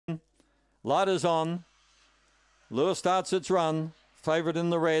Lighters on. Lure starts its run. Favourite in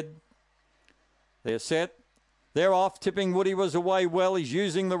the red. They're set. They're off. Tipping Woody was away well. He's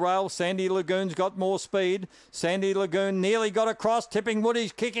using the rail. Sandy Lagoon's got more speed. Sandy Lagoon nearly got across. Tipping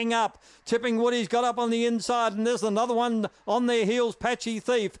Woody's kicking up. Tipping Woody's got up on the inside. And there's another one on their heels, Patchy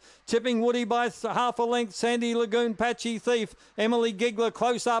Thief. Tipping Woody by half a length. Sandy Lagoon, Patchy Thief. Emily Giggler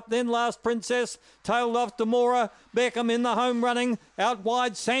close up. Then Last Princess. Tailed off Demora. Beckham in the home running. Out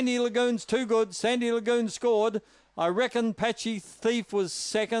wide. Sandy Lagoon's too good. Sandy Lagoon scored. I reckon Patchy Thief was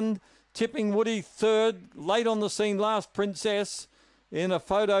second. Tipping Woody third. Late on the scene, Last Princess in a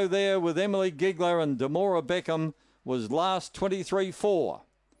photo there with Emily Giggler, and Demora Beckham was last, 23-4.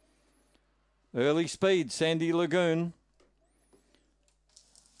 Early speed, Sandy Lagoon.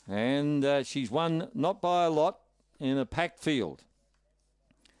 And she's won not by a lot in a packed field.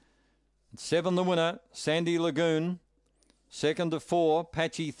 7 the winner, Sandy Lagoon. Second to 4,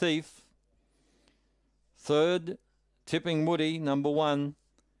 Patchy Thief. Third, Tipping Woody, number 1.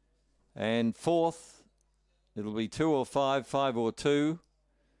 And fourth, it'll be 2 or 5, 5 or 2,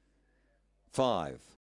 5.